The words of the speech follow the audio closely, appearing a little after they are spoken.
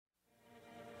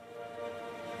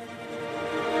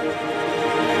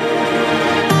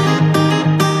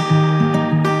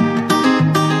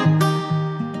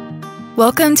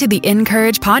Welcome to the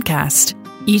Encourage podcast.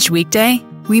 Each weekday,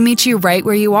 we meet you right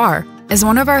where you are as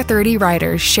one of our 30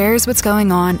 writers shares what's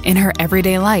going on in her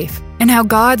everyday life and how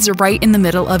God's right in the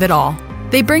middle of it all.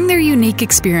 They bring their unique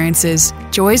experiences,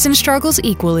 joys and struggles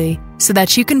equally, so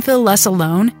that you can feel less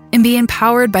alone and be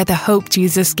empowered by the hope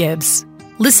Jesus gives.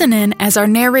 Listen in as our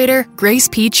narrator, Grace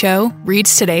P. Cho,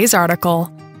 reads today's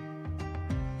article.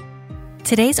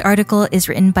 Today's article is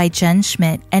written by Jen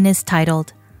Schmidt and is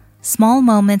titled, Small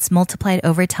Moments Multiplied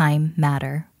Over Time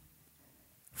Matter.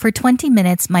 For 20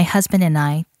 minutes, my husband and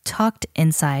I talked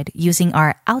inside using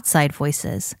our outside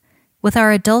voices. With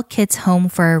our adult kids home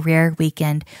for a rare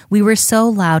weekend, we were so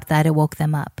loud that it woke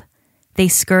them up. They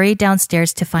scurried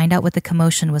downstairs to find out what the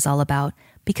commotion was all about,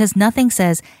 because nothing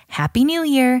says, Happy New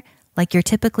Year, like your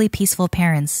typically peaceful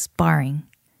parents sparring.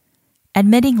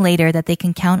 Admitting later that they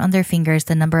can count on their fingers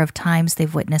the number of times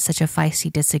they've witnessed such a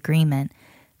feisty disagreement,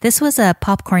 this was a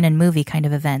popcorn and movie kind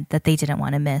of event that they didn't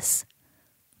want to miss.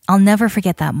 I'll never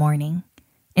forget that morning.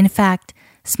 In fact,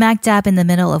 smack dab in the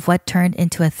middle of what turned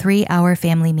into a 3-hour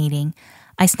family meeting,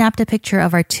 I snapped a picture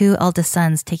of our 2 eldest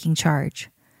sons taking charge.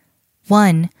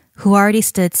 One, who already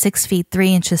stood 6 feet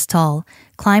 3 inches tall,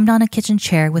 climbed on a kitchen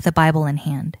chair with a Bible in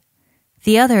hand.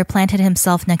 The other planted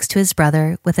himself next to his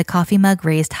brother with a coffee mug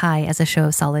raised high as a show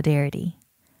of solidarity.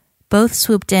 Both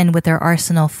swooped in with their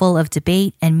arsenal full of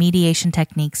debate and mediation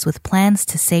techniques with plans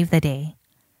to save the day.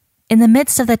 In the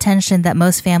midst of the tension that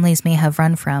most families may have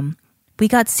run from, we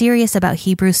got serious about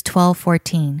Hebrews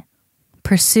 12:14.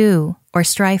 Pursue or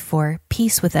strive for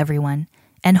peace with everyone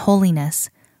and holiness.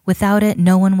 Without it,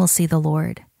 no one will see the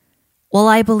Lord. While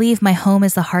I believe my home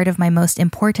is the heart of my most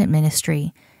important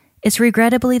ministry, it's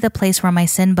regrettably the place where my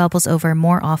sin bubbles over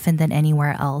more often than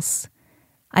anywhere else.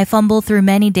 I fumbled through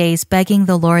many days begging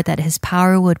the Lord that His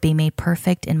power would be made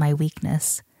perfect in my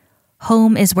weakness.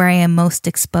 Home is where I am most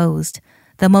exposed,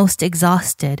 the most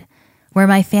exhausted, where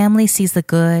my family sees the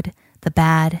good, the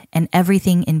bad, and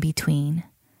everything in between.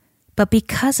 But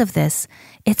because of this,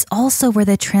 it's also where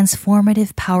the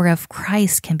transformative power of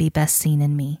Christ can be best seen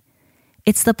in me.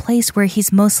 It's the place where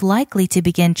He's most likely to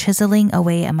begin chiseling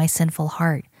away at my sinful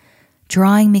heart,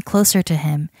 drawing me closer to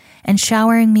Him, and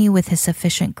showering me with His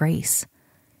sufficient grace.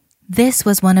 This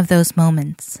was one of those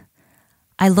moments.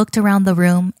 I looked around the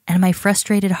room, and my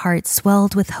frustrated heart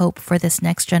swelled with hope for this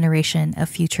next generation of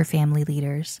future family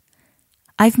leaders.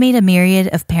 I've made a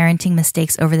myriad of parenting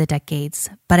mistakes over the decades,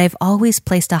 but I've always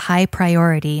placed a high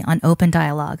priority on open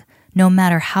dialogue, no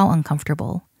matter how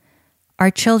uncomfortable.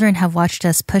 Our children have watched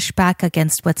us push back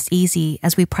against what's easy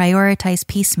as we prioritize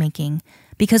peacemaking,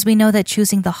 because we know that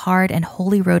choosing the hard and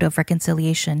holy road of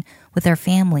reconciliation with our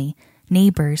family,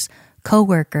 neighbors,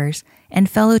 co-workers, and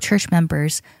fellow church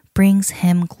members brings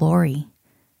Him glory.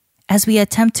 As we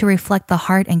attempt to reflect the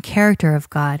heart and character of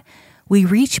God, we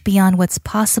reach beyond what's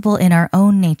possible in our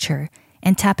own nature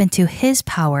and tap into His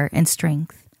power and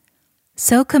strength.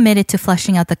 So committed to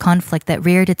fleshing out the conflict that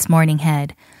reared its morning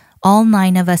head, all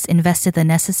 9 of us invested the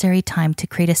necessary time to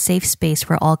create a safe space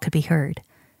where all could be heard.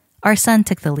 Our son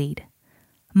took the lead.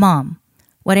 Mom,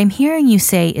 what I'm hearing you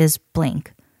say is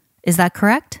blank. Is that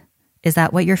correct? Is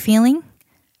that what you're feeling?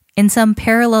 In some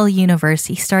parallel universe,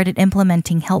 he started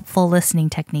implementing helpful listening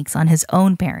techniques on his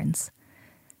own parents.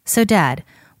 So, Dad,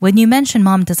 when you mention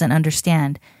Mom doesn't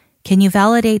understand, can you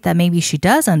validate that maybe she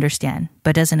does understand,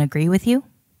 but doesn't agree with you?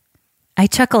 I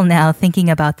chuckle now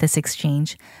thinking about this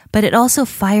exchange, but it also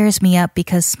fires me up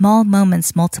because small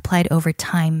moments multiplied over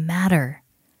time matter.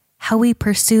 How we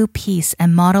pursue peace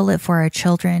and model it for our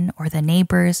children or the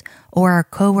neighbors or our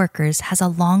coworkers has a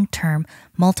long-term,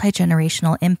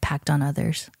 multi-generational impact on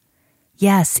others.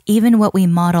 Yes, even what we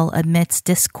model amidst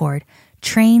discord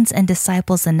trains and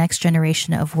disciples the next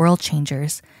generation of world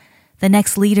changers, the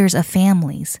next leaders of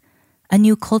families, a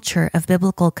new culture of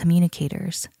biblical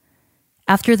communicators.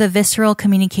 After the visceral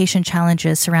communication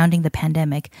challenges surrounding the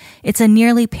pandemic, it's a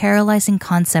nearly paralyzing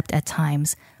concept at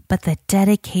times, but the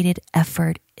dedicated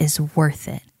effort is worth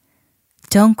it.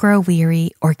 Don't grow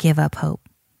weary or give up hope.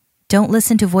 Don't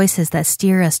listen to voices that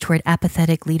steer us toward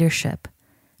apathetic leadership.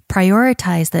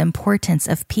 Prioritize the importance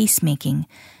of peacemaking,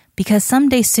 because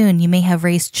someday soon you may have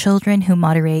raised children who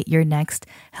moderate your next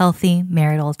healthy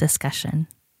marital discussion.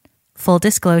 Full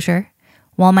disclosure,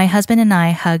 while my husband and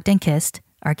I hugged and kissed,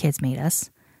 our kids made us,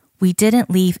 we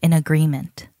didn't leave in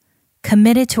agreement.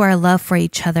 Committed to our love for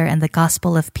each other and the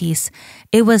gospel of peace,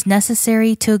 it was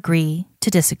necessary to agree to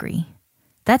disagree.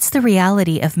 That's the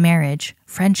reality of marriage,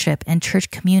 friendship, and church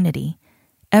community.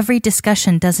 Every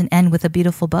discussion doesn't end with a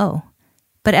beautiful bow.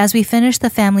 But as we finished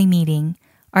the family meeting,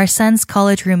 our son's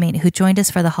college roommate who joined us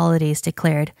for the holidays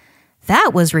declared,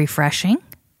 "That was refreshing."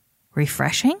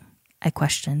 "Refreshing?" I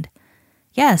questioned.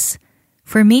 Yes,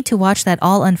 for me to watch that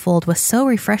all unfold was so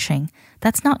refreshing.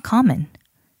 That's not common.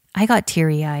 I got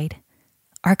teary-eyed.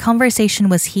 Our conversation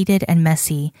was heated and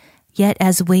messy, yet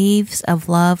as waves of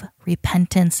love,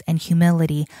 repentance, and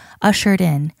humility ushered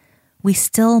in, we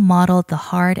still modeled the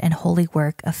hard and holy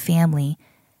work of family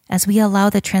as we allow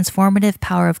the transformative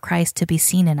power of Christ to be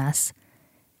seen in us.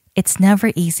 It's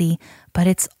never easy, but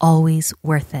it's always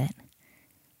worth it.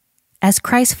 As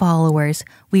Christ followers,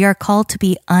 we are called to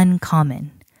be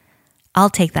uncommon.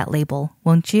 I'll take that label,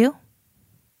 won't you?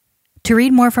 To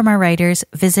read more from our writers,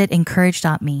 visit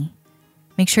encourage.me.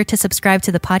 Make sure to subscribe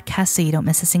to the podcast so you don't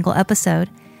miss a single episode,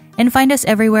 and find us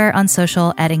everywhere on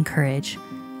social at Encourage.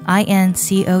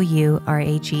 INCOURAGE.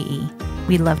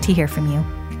 We'd love to hear from you.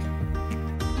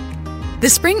 The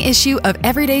spring issue of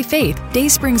Everyday Faith,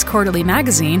 Dayspring's quarterly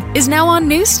magazine, is now on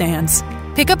newsstands.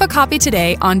 Pick up a copy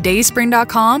today on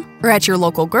dayspring.com or at your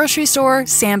local grocery store,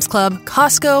 Sam's Club,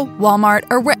 Costco, Walmart,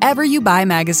 or wherever you buy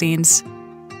magazines.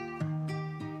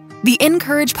 The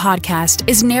Encourage podcast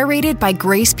is narrated by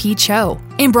Grace P. Cho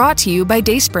and brought to you by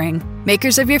Dayspring,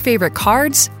 makers of your favorite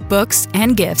cards, books,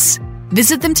 and gifts.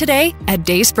 Visit them today at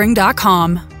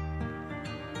dayspring.com.